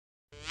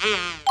Come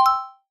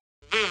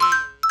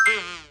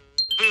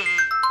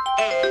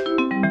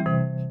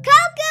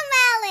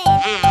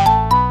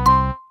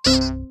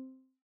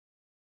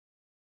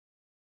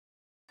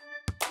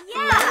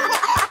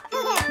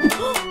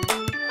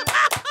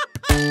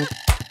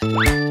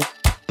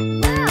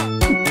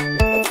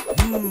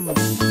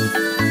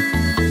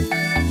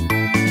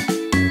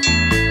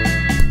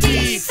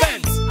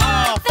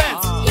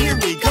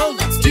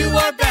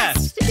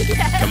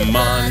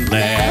on,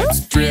 let's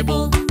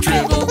dribble,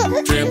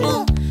 dribble,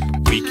 dribble.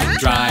 We can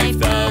drive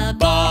the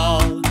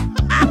ball.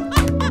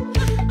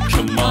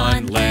 Come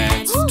on,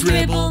 let's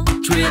dribble,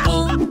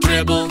 dribble,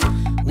 dribble.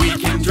 We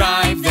can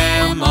drive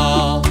them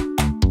all.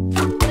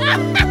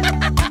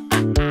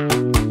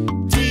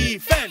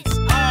 Defense,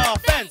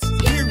 offense,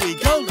 here we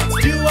go, let's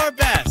do our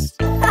best.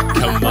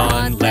 Come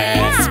on,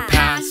 let's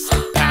pass,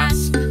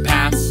 pass,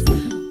 pass.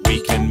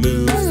 We can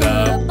move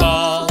the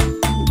ball.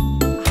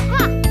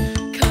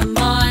 Come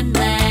on,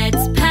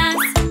 let's pass,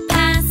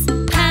 pass,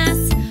 pass.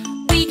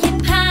 We can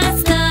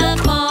pass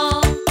the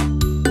ball.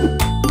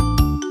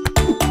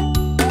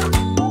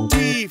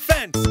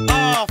 Defense,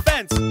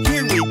 offense,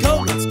 here we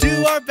go, let's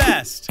do our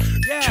best.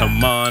 Yeah.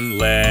 Come on,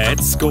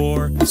 let's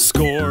score,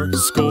 score,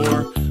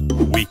 score.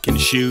 We can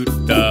shoot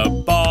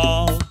the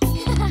ball.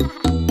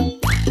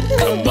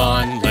 Come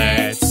on,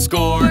 let's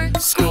score,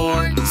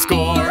 score,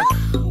 score.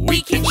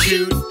 We can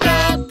shoot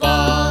the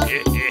ball.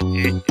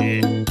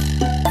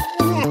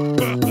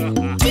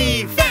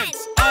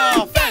 Defense,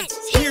 offense,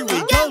 here we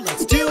go,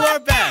 let's do our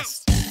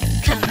best.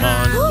 Come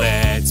on,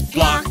 let's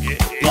block,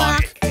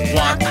 block,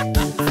 block.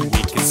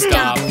 We can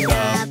stop the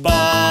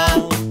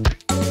ball.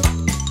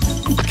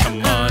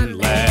 Come on,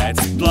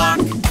 let's block,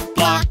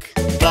 block,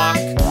 block.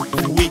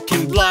 We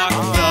can block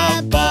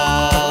the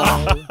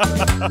ball.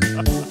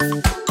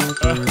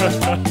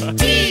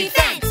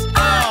 Defense,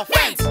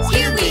 offense,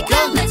 here we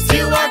go, let's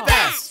do our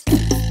best.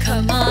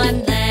 Come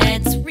on,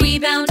 let's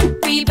rebound,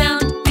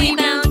 rebound,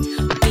 rebound.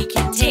 We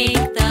can take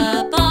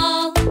the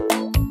ball.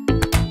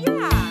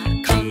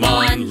 Come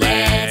on,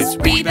 let's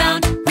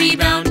rebound,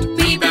 rebound,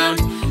 rebound.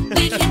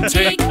 We can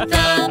take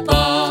the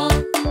ball.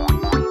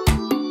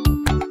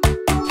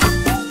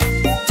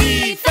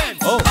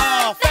 Defense,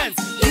 offense,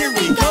 here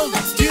we go,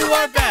 let's do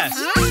our best.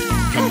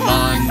 Come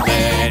on,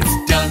 let's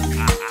dunk,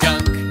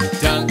 dunk,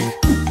 dunk.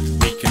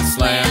 We can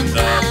slam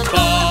the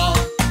ball.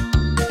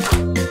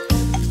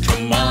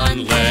 Come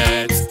on,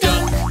 let's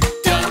dunk,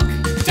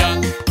 dunk,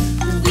 dunk.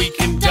 We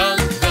can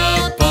dunk the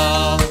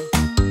ball.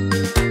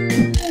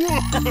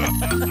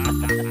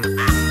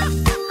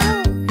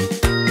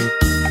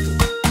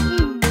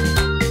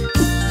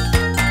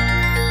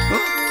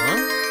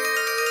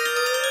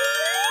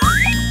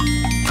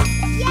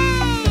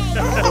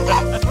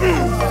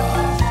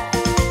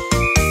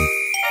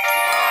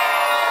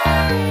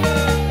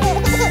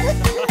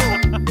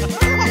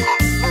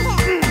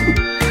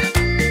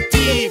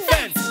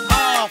 Defense,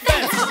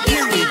 offense,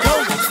 here we go,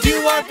 let's do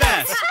our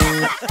best.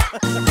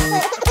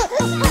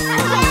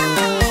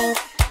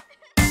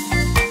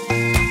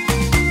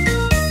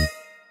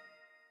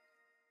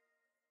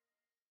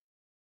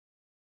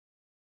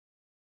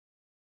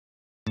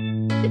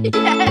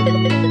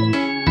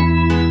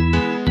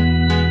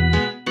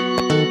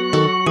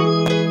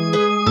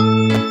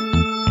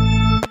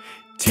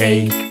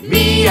 Take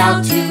me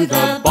out to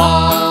the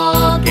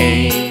ball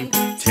game.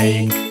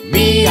 Take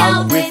me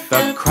out with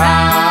the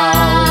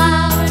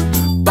crowd.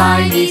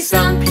 Buy me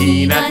some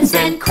peanuts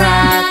and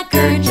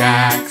cracker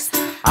jacks.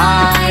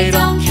 I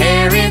don't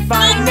care if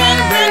I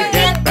never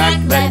get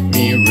back. Let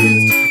me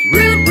root,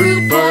 root,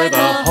 root for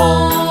the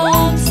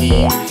home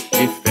team.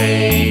 If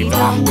they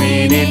don't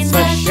win, it's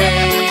a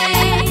shame.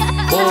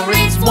 For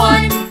it's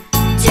 1,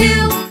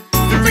 2,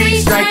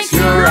 3 strikes,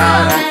 you're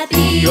out at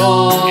the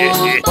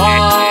old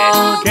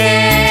ball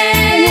game.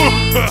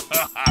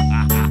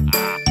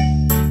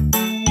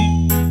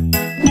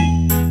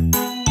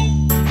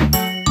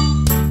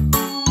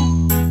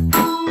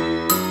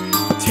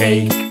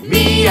 Take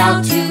me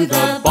out to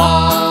the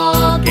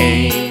ball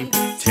game.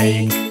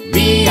 Take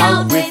me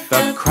out with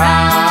the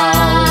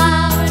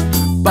crowd.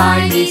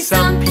 Buy me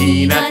some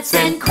peanuts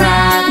and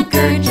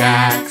cracker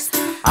jacks.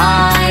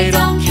 I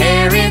don't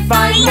care if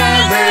I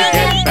never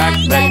get back.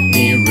 Let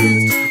me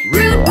root,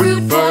 root,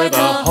 root for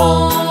the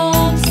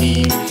home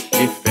team.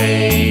 If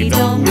they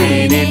don't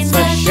win, it's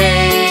a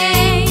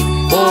shame.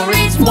 For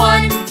it's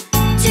 1,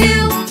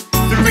 2,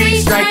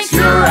 3 strikes,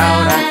 you're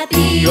out at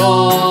the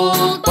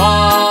old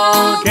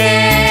ball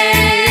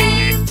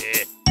game.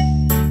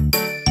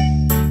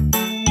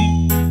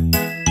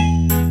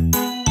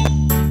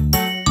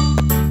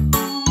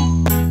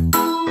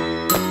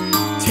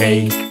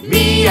 Take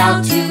me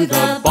out to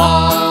the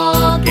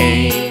ball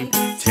game.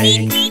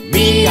 Take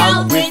me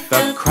out with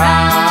the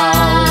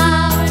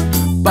crowd.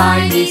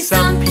 Buy me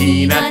some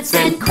peanuts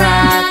and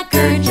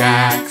cracker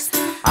jacks.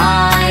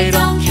 I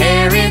don't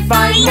care if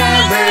I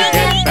never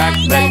get back.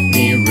 Let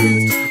me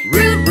root,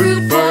 root,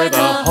 root for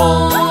the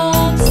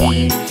home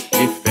team.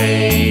 If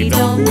they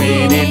don't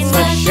win, it's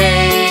a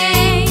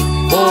shame.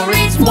 For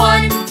it's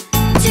 1,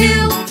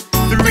 2,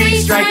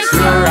 3 strikes,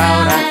 you're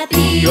out at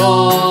the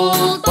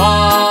old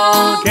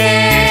ball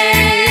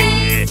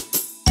game.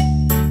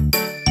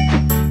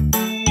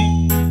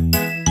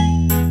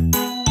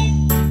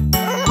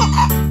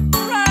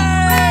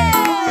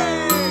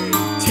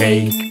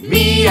 Take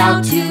me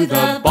out to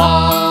the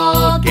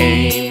ball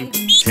game.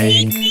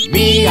 Take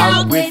me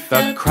out with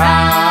the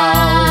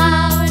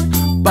crowd.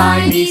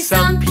 Buy me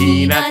some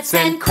peanuts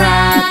and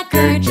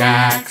Cracker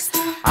Jacks.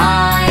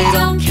 I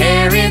don't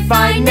care if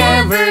I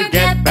never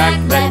get back.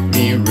 Let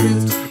me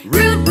root,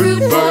 root,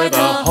 root for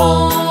the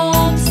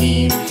home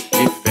team.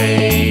 If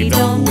they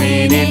don't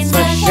win, it's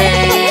a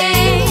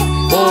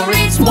shame. For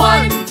it's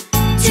 1,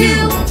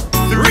 2,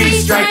 3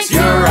 strikes,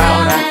 you're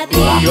out at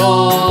the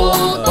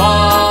old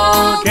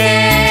ball game.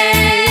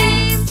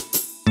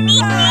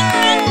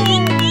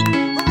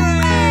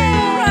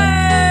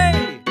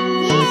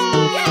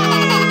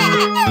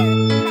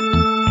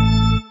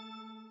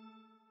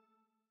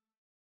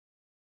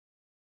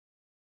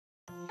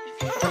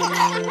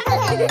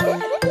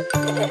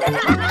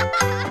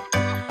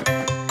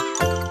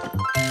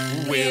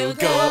 We'll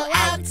go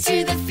out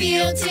to the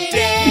field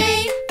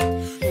today.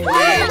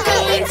 We're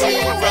going to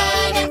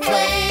run and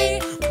play.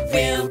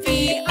 We'll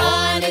be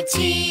on a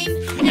team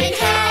and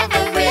have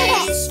a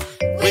race.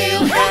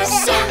 We'll have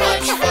so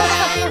much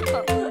fun.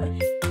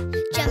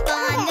 Jump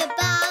on the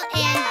ball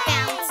and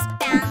bounce,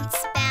 bounce,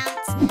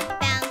 bounce,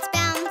 bounce,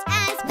 bounce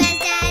as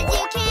fast as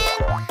you can.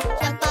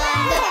 Jump on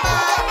the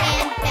ball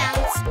and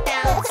bounce,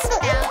 bounce,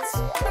 bounce,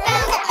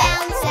 bounce,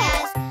 bounce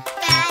as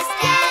fast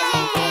as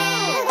you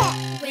can.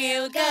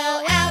 We'll go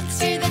out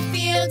to the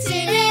field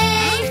today.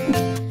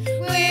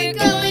 We're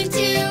going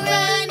to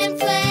run and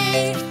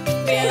play.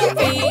 We'll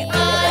be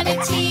on a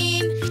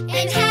team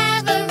and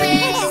have a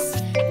race.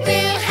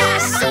 We'll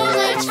have so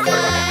much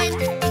fun.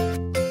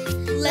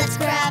 Let's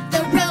grab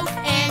the rope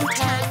and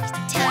tug,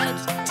 tug,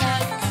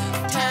 tug,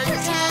 tug,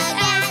 tug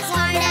as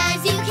hard as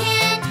you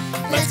can.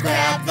 Let's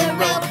grab the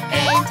rope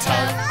and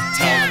tug,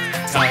 tug,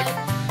 tug,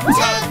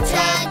 tug,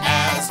 tug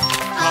as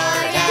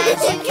hard as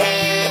you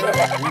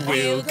can.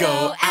 We'll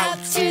go out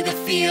to the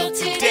field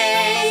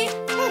today.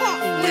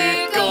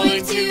 We're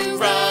going to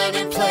run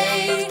and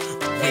play.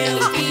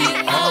 We'll be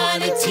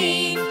on a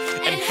team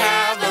and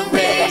have a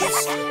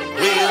race.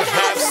 We'll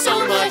have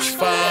so much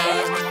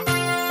fun.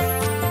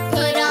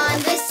 Put on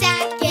the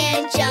sack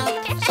and jump,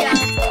 jump,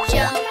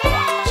 jump,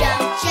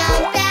 jump,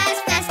 jump as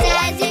fast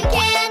as you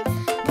can.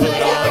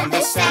 Put on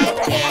the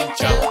sack and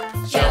jump,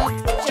 jump,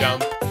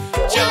 jump,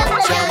 jump,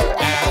 jump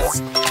as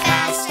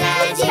fast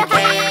as you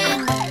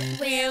can.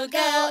 We'll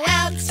go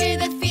out to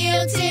the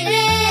field today.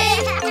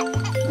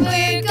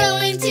 We're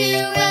going to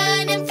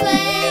run and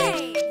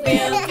play.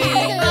 We'll be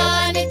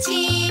on a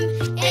team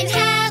and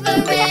have a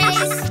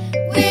race.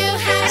 We'll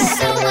have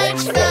so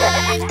much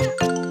fun.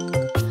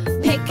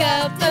 Pick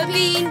up a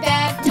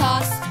beanbag,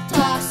 toss,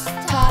 toss,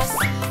 toss,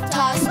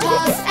 toss,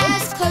 toss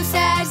as close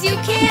as you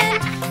can.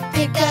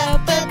 Pick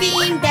up a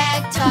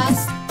beanbag,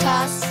 toss,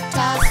 toss,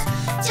 toss,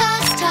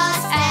 toss,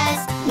 toss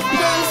as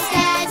close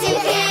as you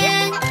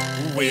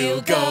can.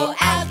 We'll go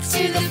out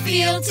to the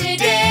field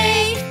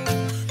today.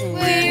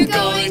 We're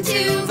going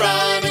to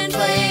run and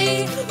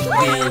play.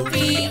 We'll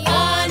be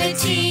on a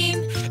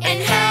team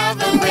and have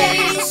a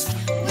race.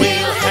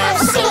 We'll have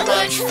so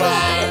much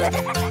fun.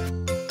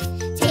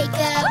 Take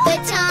a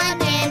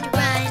baton and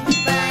run,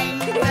 run,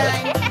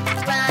 run,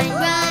 run,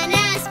 run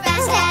as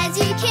fast as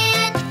you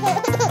can.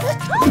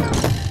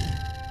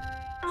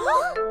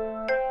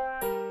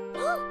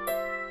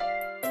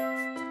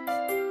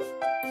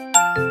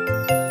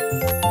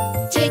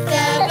 Take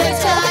the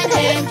baton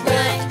and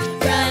run,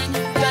 run,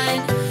 run,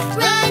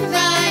 run,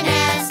 run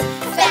as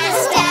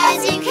fast as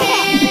you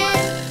can.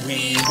 We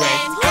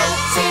went out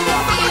to the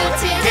field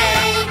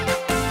today.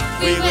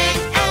 We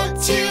went out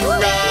to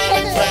run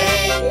and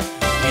play.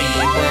 We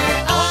were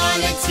on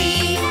a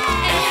team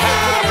and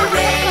had a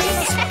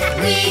race.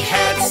 We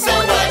had so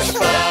much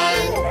fun.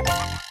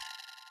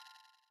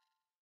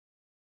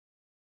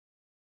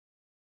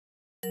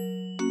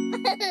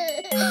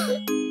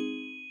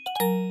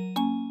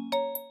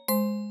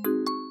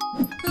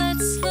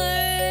 Let's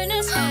learn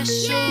a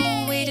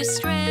special way to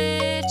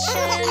stretch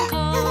and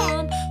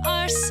calm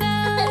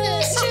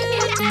ourselves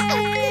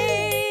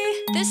today.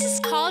 This is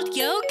called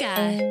yoga.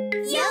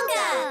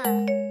 Yoga!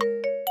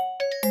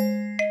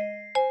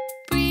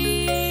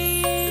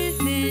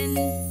 Breathe in,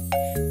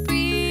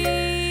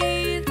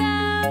 breathe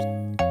out,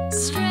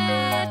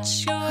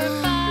 stretch your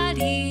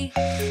body,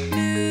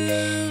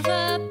 move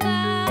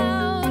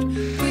about.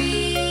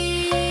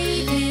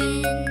 Breathe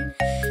in,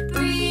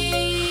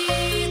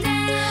 breathe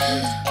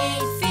out.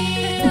 It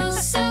feels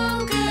so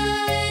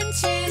good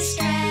to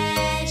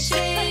stretch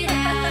it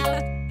out.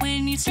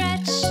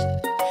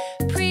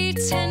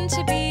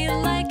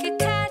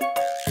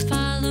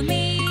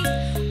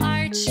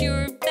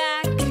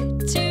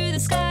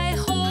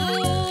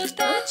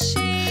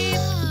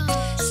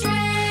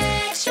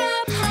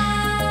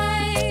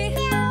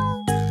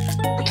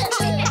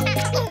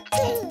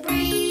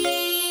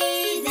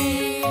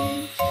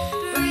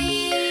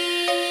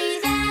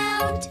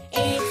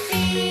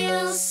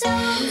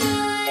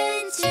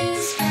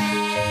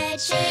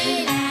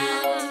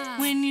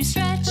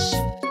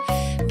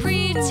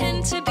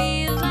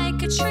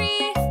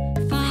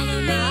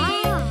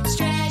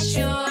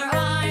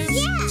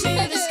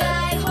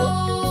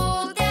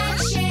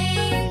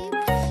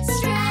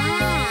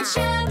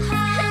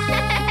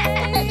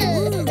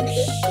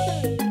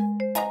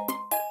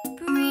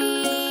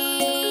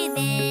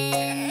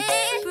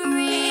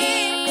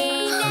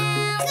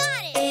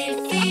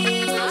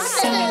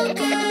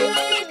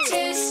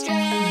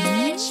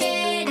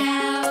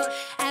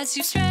 As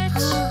you stretch,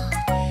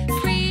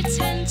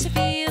 pretend to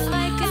be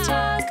like a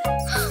dog.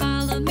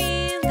 Follow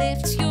me,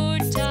 lift your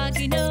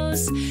doggy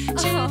nose to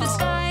the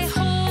sky.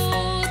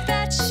 Hold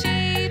that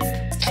shape,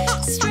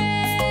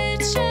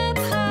 stretch up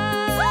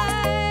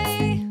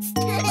high.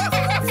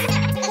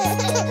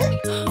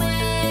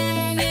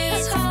 When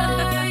it's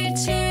hard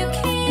to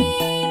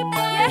keep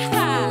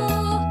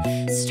cool,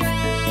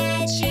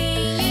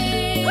 stretching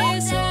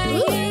is a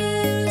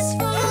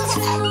useful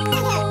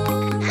tool.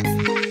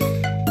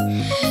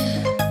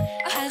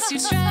 As you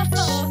stretch,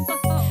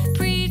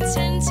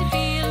 pretend to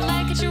be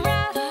like a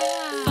giraffe.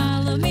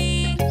 Follow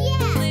me,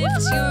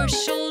 lift your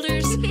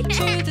shoulders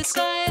to the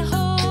sky.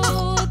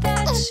 Hold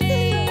that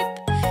shape,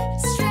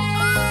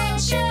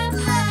 stretch up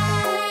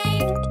high.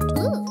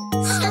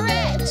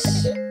 Stretch.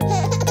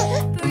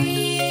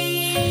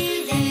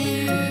 Breathe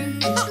in,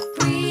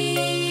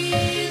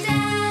 breathe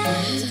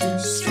out.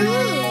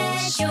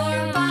 Stretch your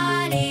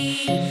body,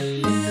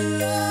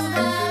 move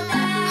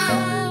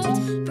about.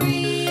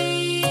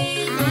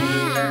 Breathe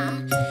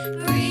in,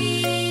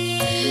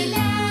 breathe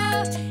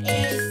out.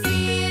 It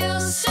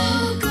feels so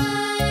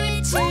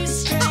good to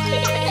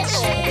stretch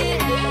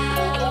it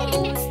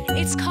out.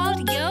 It's called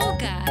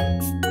yoga.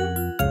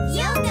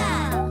 Yoga.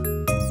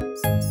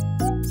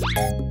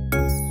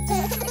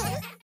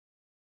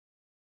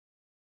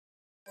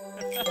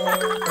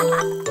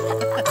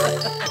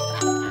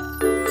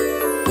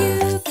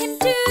 You can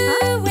do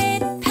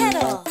it,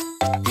 pedal,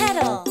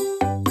 pedal,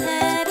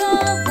 pedal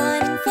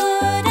 1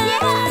 foot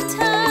at a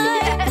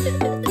time.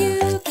 You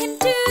can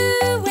do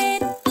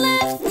it,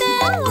 left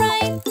and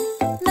right,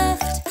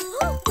 left,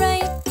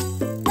 right,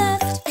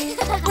 left,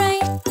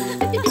 right.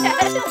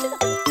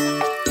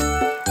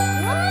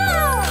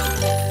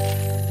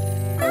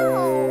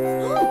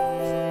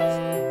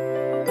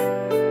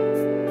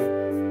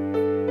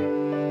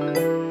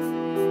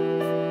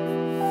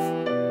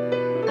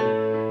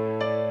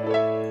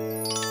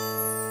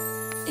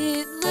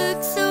 It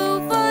looks so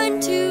fun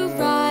to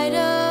ride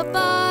a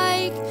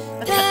bike.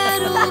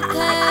 Pedal,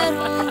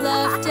 pedal,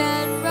 left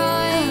and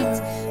right.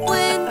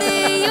 When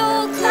they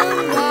all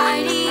come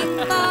riding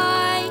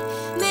by,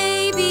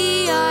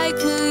 maybe I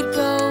could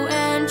go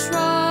and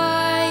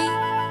try.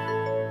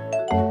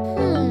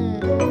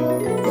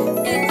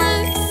 It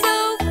looks so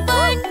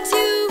fun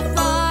to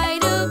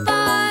ride a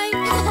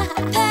bike.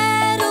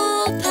 Pedal,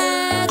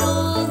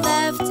 pedal,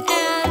 left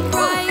and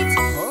right.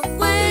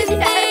 When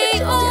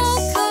they all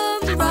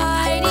come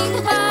riding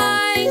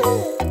by,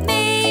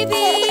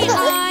 maybe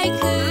I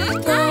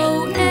could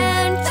go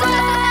and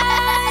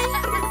try.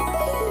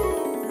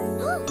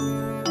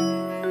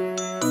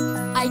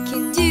 I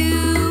can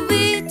do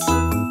it.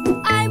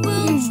 I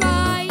will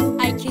try.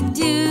 I can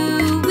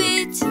do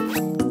it.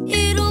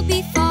 It'll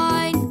be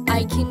fine.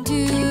 I can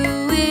do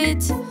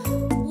it.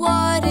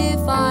 What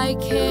if I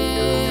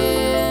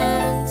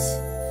can't?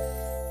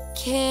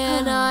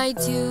 Can I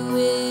do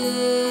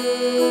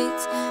it?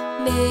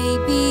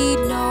 Maybe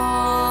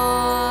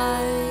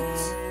not.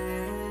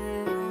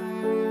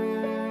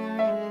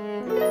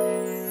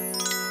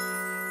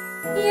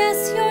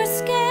 Yes, you're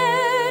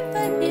scared,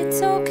 but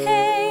it's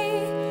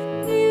okay.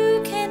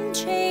 You can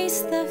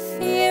chase the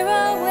fear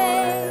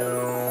away.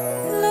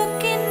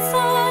 Look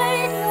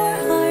inside your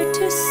heart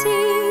to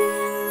see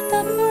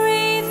the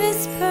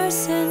bravest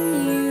person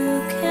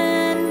you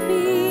can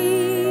be.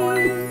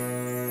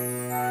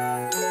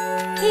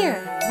 Here,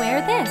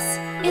 wear this.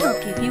 It'll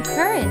give you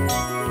courage.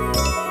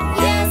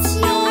 Yes,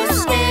 you're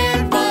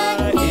scared,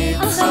 but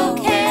it's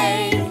okay.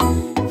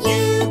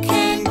 You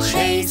can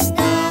chase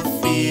the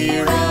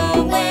fear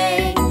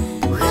away.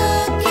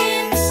 Look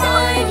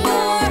inside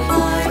your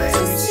heart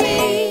to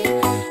see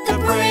the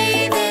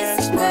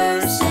bravest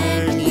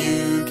person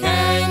you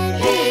can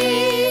be.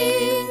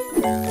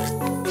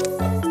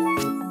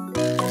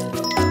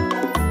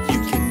 You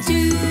can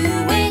do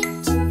it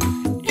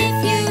if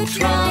you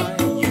try.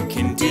 You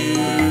can do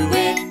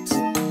it.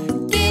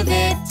 Give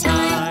it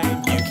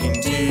time. You can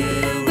do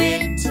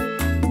it.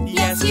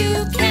 Yes,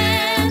 you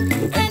can.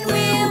 And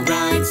we'll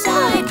ride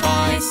side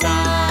by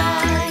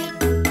side.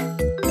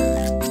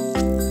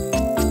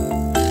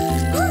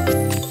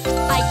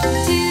 I can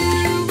do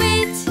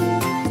it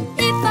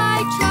if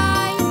I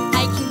try.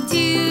 I can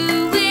do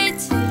it.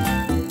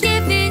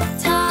 Give it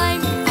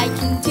time. I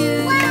can do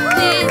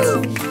it.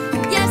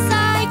 Yes,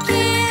 I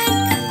can.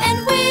 And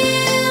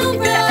we'll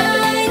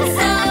ride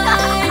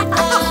side by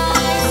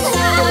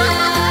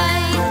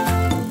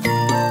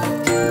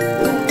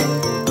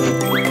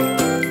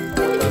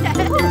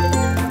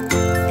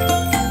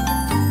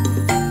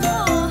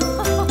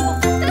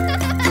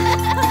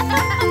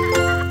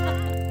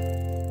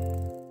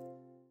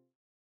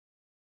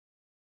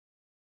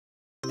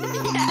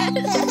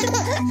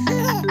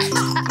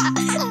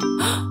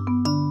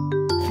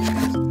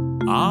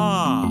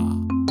Ah.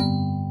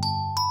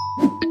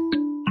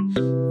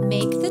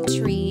 Make the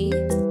tree,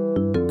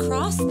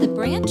 cross the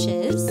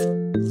branches,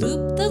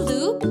 loop the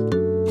loop,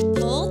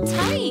 pull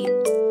tight.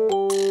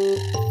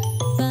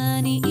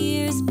 Bunny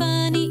ears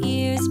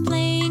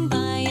playing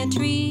by a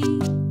tree.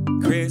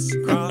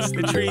 Crisscross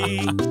the tree.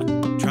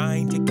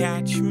 trying to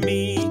catch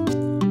me.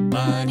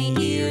 Bunny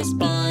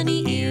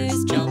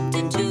ears jumped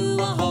into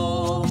a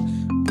hole,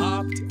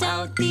 popped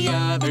out the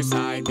other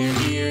side, their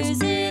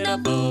ears in a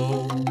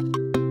bow.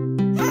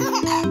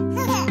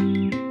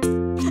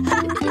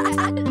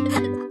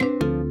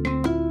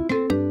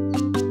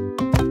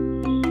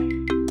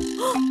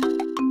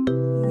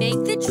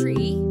 Make the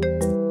tree,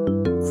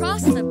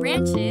 cross the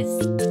branches,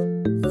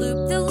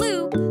 loop the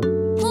loop,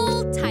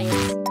 pull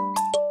tight.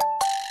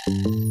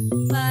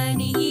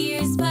 Bunny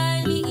ears,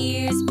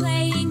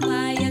 playing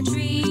by a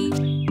tree.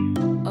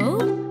 Oh?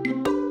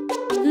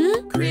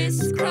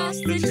 Crisscross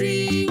the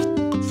tree,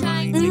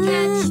 trying to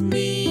catch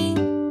me.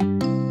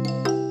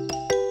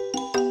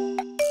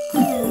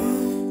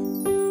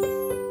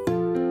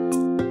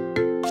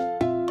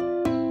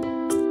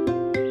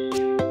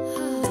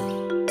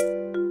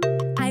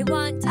 I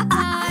want to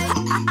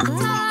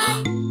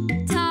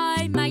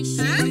tie my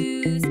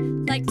shoes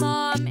like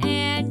Mom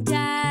and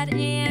Dad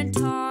and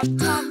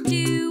Tom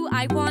do.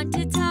 I want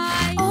to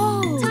tie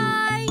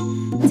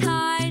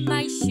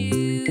my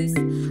shoes.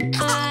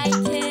 I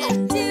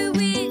can do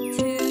it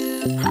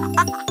too.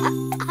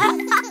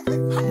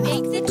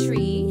 Make the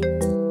tree,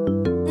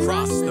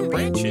 Cross the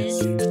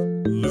branches,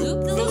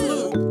 loop the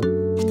loop,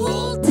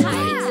 pull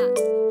tight.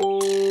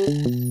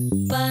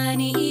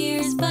 Bunny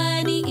ears,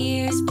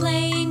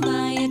 playing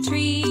by a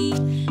tree.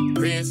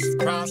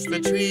 crisscross the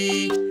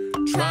tree,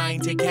 trying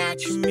to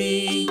catch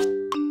me.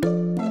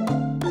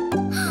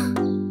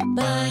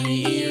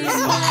 Bunny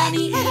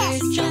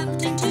ears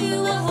jumped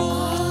into a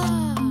hole.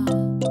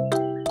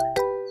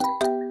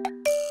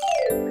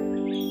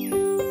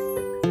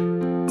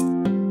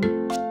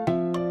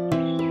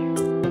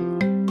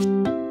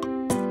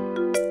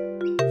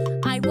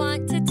 I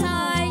want to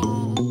tie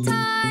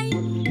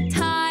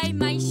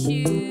my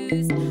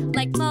shoes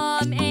like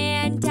Mom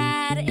and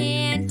Dad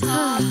and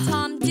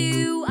Tom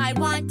do. I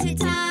want to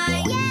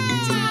tie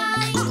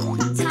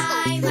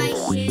my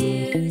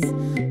shoes.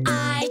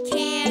 I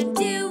can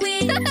do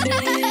it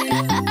too.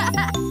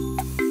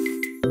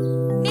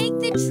 Make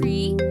the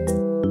tree,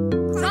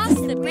 cross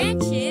the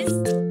branches,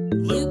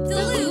 loop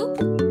the loop,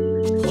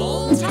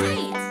 pull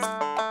tight.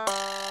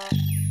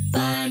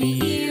 Bunny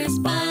ears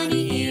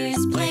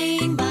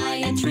playing by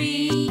a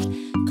tree,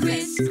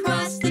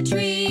 crisscross the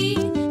tree,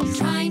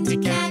 trying to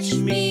catch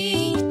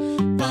me.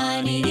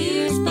 Bunny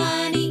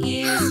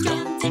ears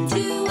jumped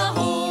into a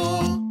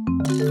hole,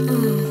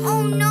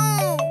 Oh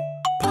no!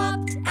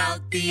 popped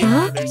out the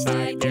other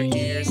side, their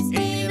ears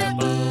in a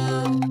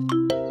bow.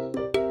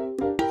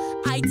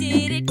 I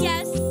did it,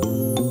 yes,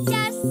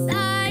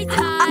 I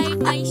tied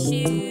my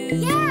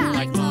shoes.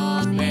 Like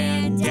Mom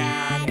and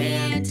Dad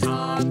and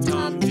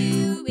Tom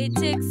do. It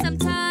took some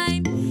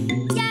time.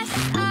 Yes,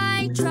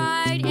 I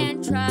tried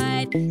and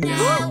tried.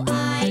 Now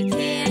I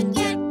can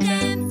get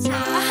them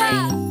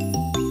tied.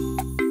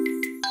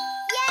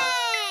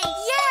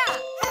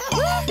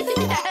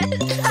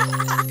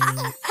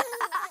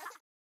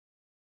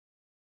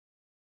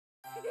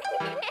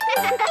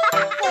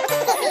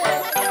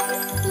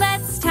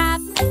 Let's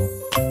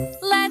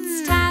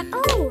tap.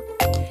 Oh!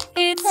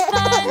 It's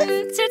fun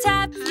to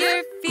tap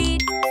your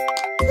feet.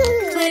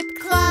 Clip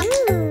clop,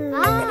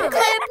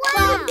 clip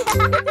clop.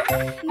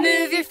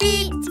 Move your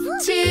feet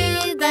to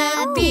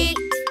the beat.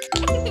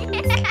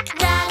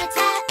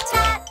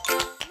 Rat-a-tat-tat,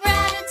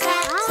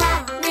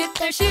 rat-a-tat-tat.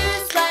 With our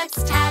shoes,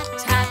 let's tap,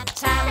 tap,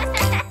 tap.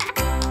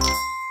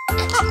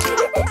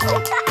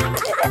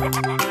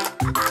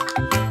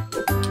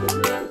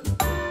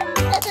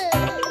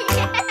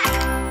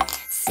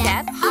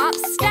 Step, hop,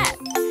 step.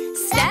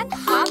 Step,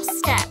 hop,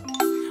 step.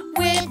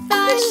 With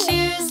our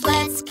shoes,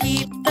 let's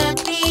keep the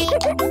beat.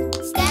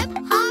 Step,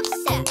 hop,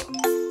 step.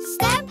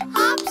 Step,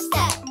 hop,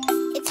 step.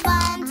 It's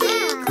fun to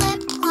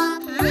clip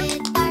clop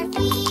with our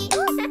feet.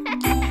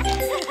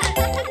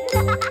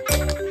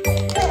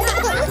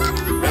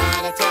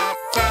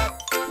 Rat-a-tat-tat,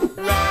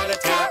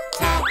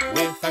 rat-a-tat-tat.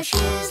 With our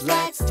shoes,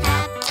 let's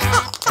tap,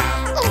 tap, tap.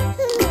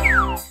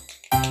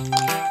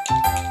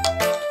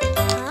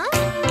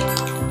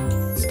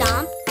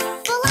 Stomp,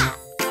 flap.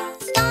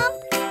 Stomp,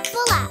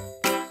 flap.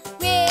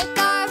 With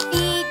our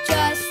feet,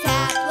 just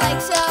tap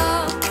like so.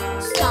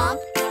 Stomp,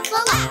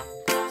 flap.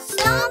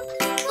 Stomp,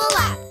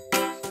 flap.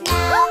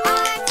 Now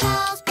our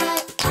toes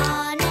put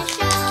on a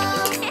show.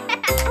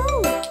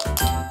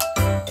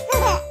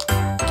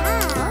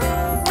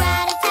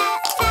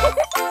 Rat-a-tat-tat,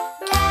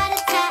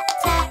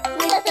 rat-a-tat-tat.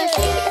 With our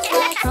shoes,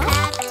 let's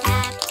tap,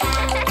 tap,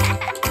 tap.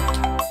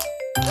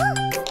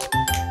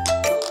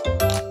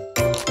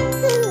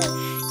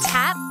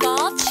 Tap,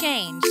 ball,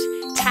 change.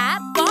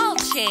 Tap, ball,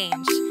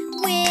 change.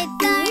 With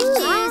our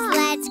shoes,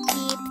 let's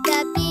keep the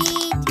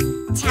beat.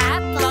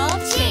 Tap, ball,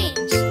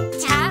 change.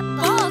 Tap,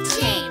 ball,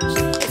 change.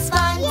 It's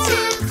fun to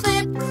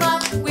clip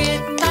clop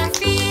With our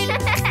feet.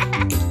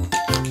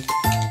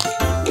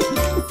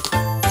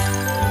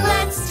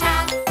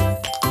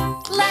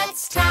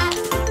 Let's tap.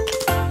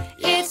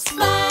 It's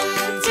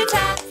fun to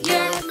tap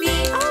your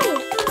feet.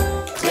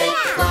 Clip,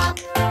 clop.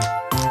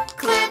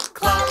 Clip,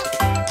 clop.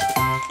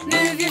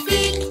 Move your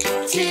feet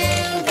to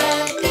the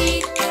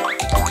beat.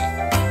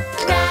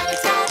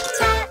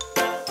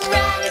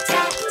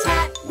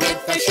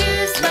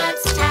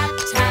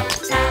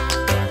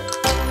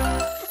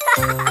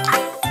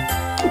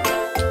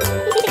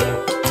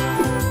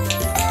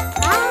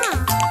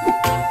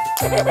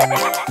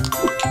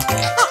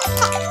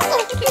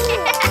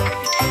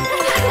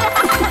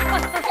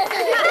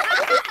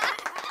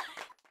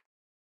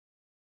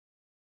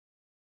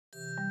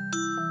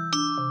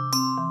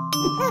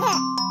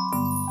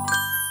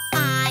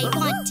 I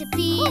want to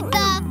be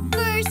the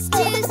first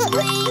to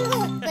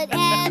swing, but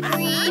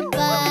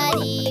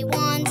everybody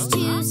wants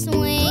to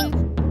swing.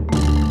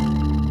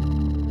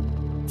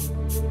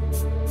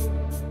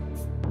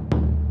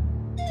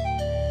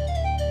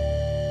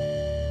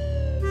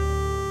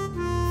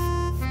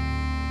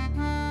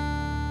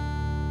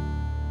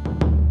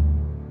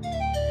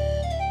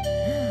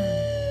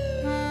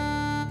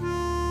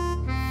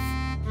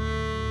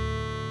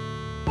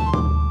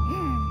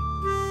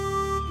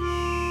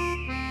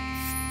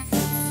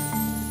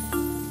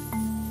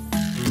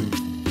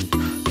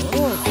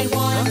 I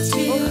want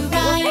to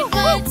ride,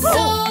 but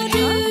so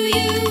do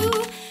you.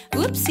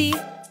 Oopsie,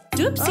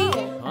 doopsie,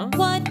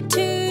 what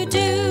to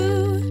do?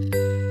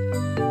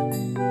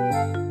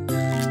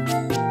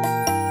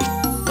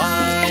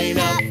 Line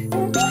up,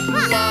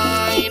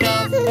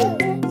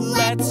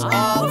 let's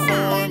all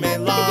form a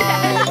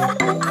line.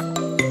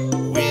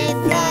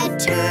 With a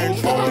turn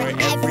for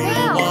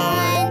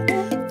everyone,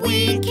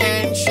 we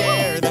can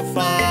share the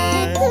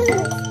fun.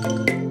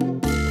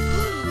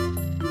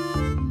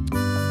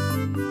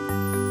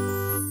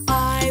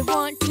 I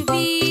want to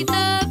be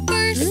the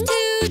first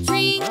to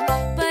drink,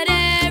 but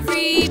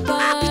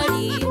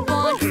everybody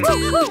wants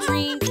to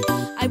drink.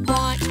 I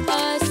want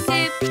a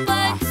sip,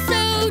 but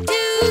so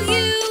do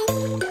you.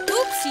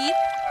 Oopsie,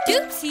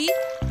 doopsie,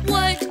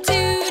 what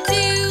to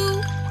do?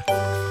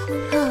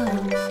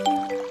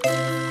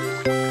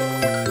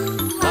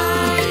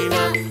 Line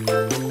up,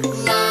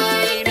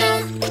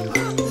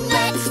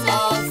 let's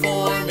all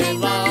form a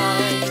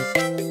line.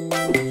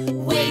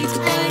 Wait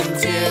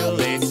until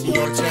it's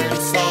your turn,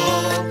 so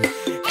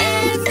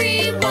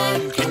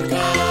everyone can go.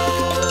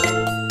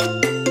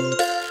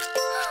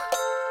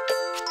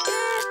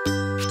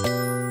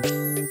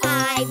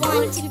 I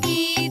want to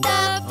be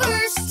the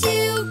first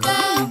to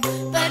go,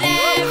 but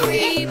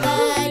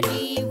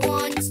everybody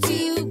wants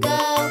to go.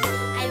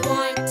 I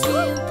want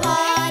to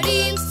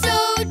potty,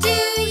 so do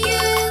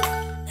you.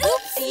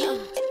 Oopsie,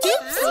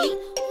 doopsie,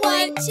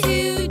 what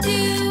to do?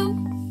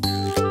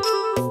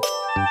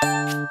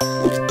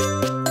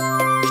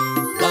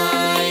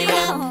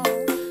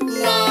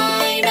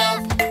 Line up,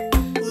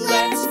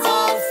 let's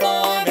all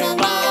form a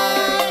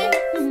line.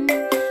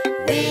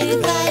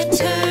 With a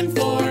turn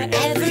for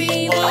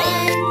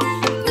everyone,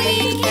 we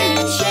can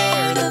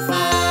share the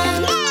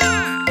fun.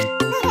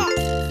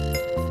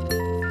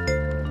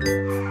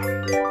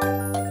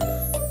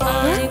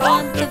 I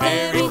want the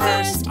very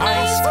first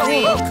ice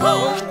cream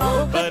cone,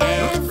 but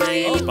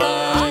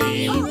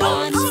everybody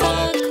wants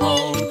a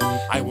cone.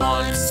 I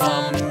want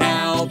some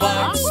now,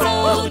 but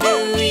so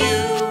do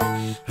you.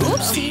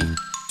 Oopsie,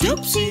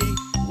 doopsie,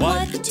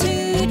 what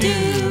to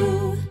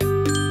do?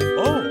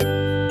 Oh.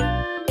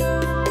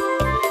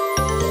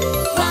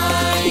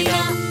 Line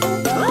up,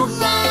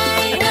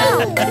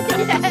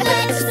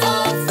 let's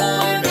all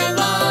form a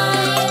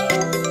line.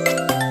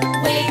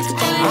 Wait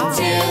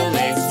until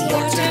it's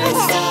your turn,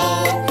 so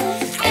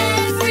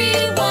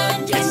everyone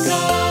can go.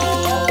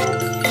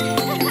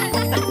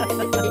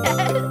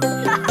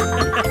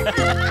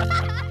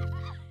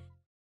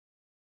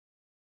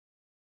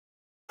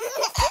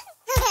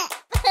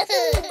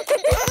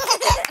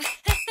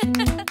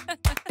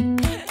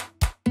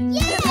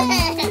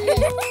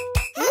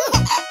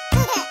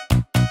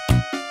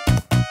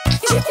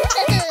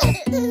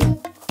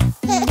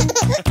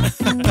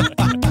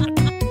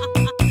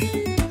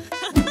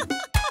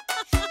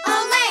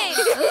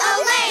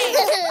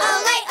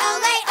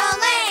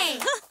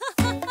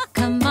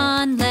 Come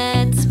on,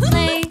 let's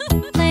play,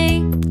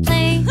 play,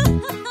 play.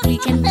 We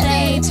can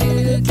play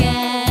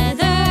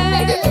together.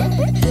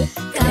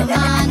 Come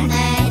on,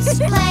 let's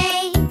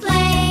play,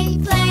 play,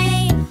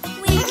 play.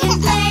 We can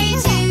play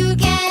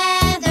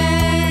together.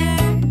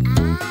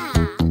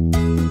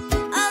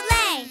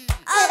 Olé,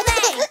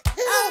 olé,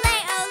 olé,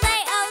 olé,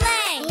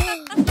 olé.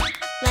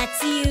 Let's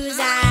use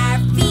our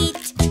feet,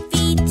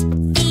 feet,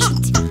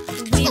 feet.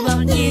 We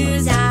won't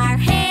use our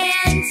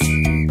hands.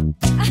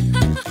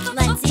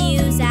 Let's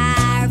use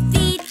our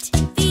feet,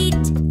 feet,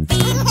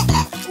 feet.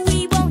 We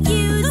won't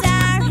use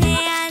our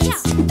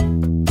hands.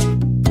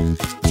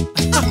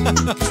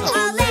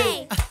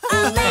 Olé,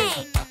 olé,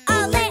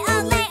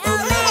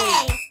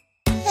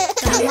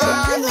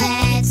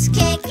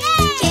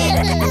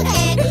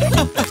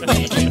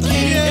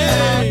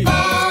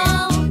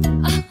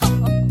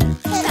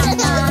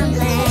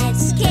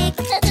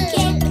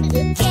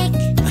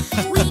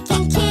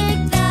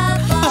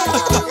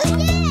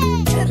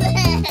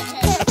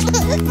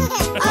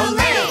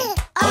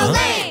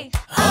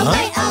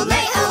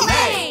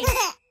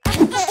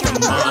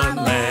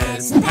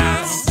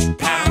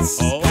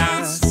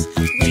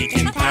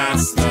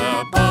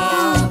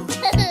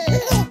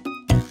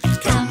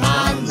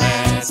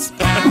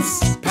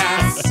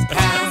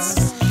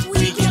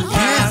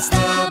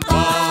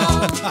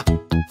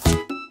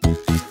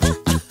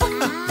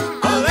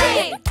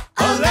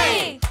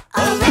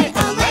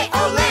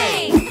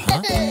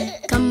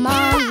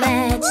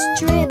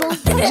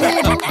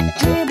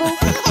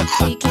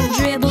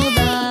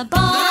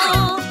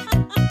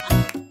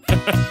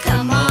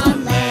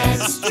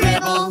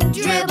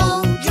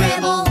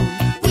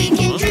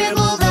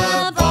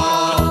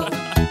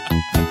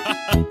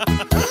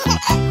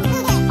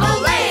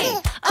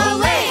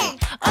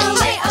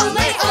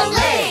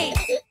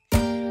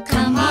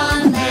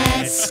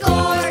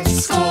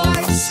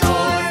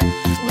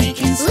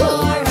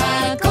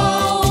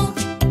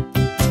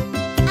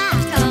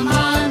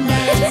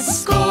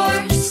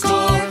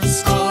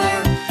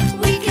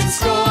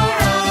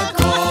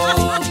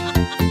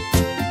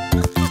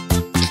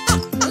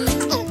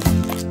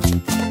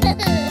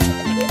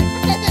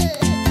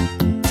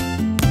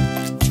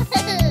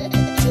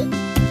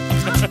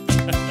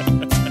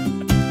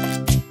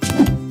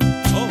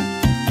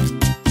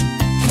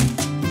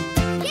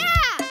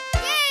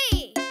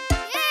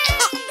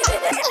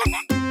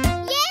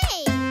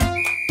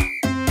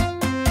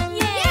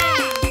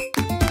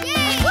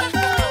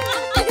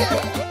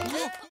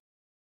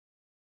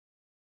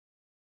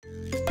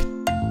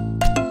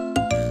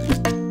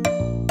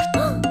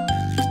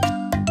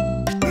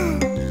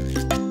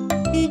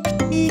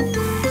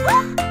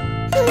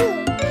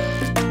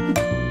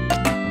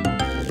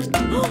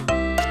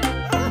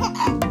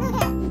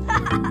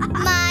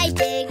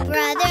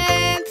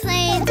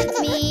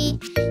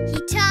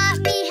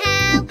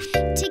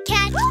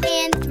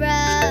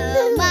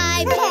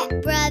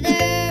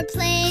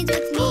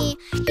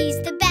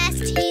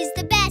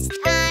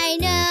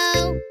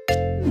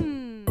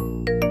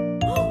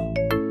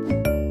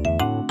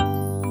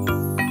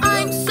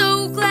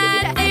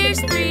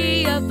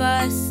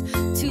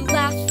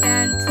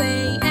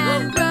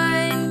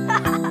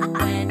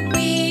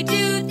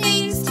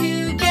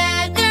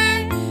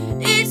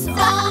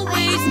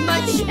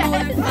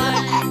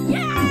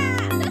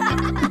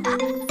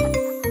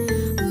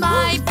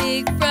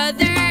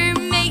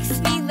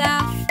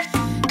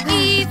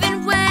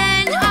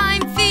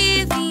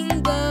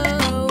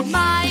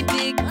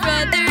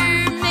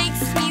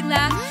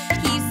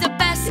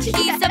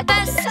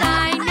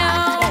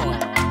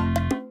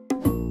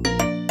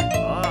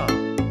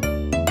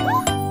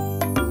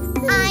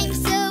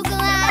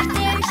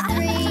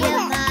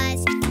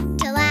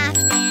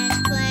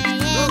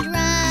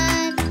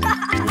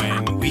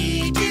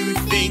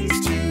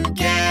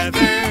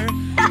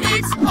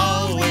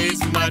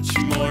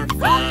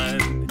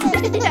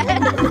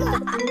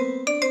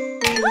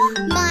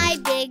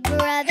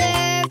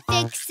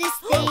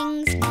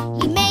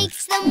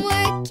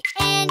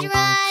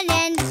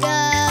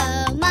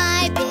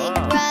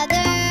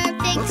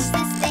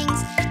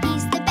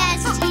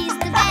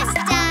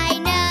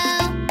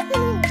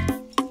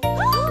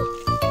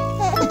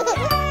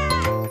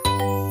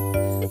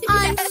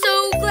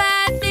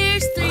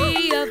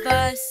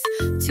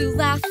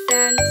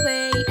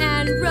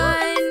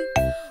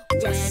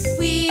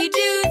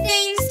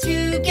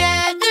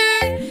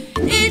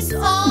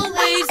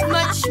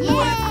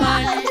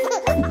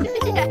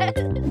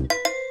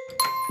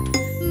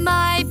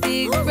 My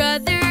big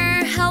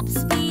brother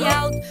helps me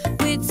out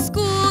with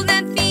school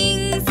and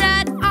things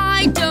that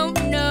I don't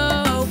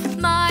know.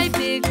 My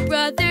big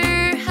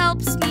brother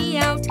helps me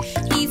out.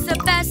 He's the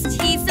best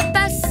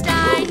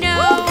I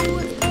know.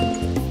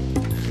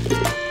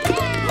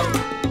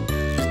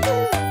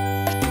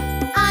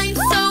 I'm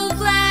so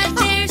glad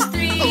there's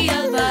 3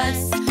 of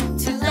us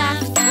to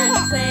laugh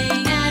and play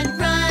and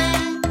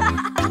run.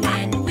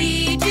 When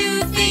we do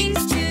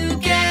things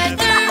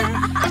together,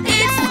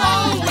 it's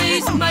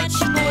always much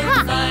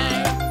more fun.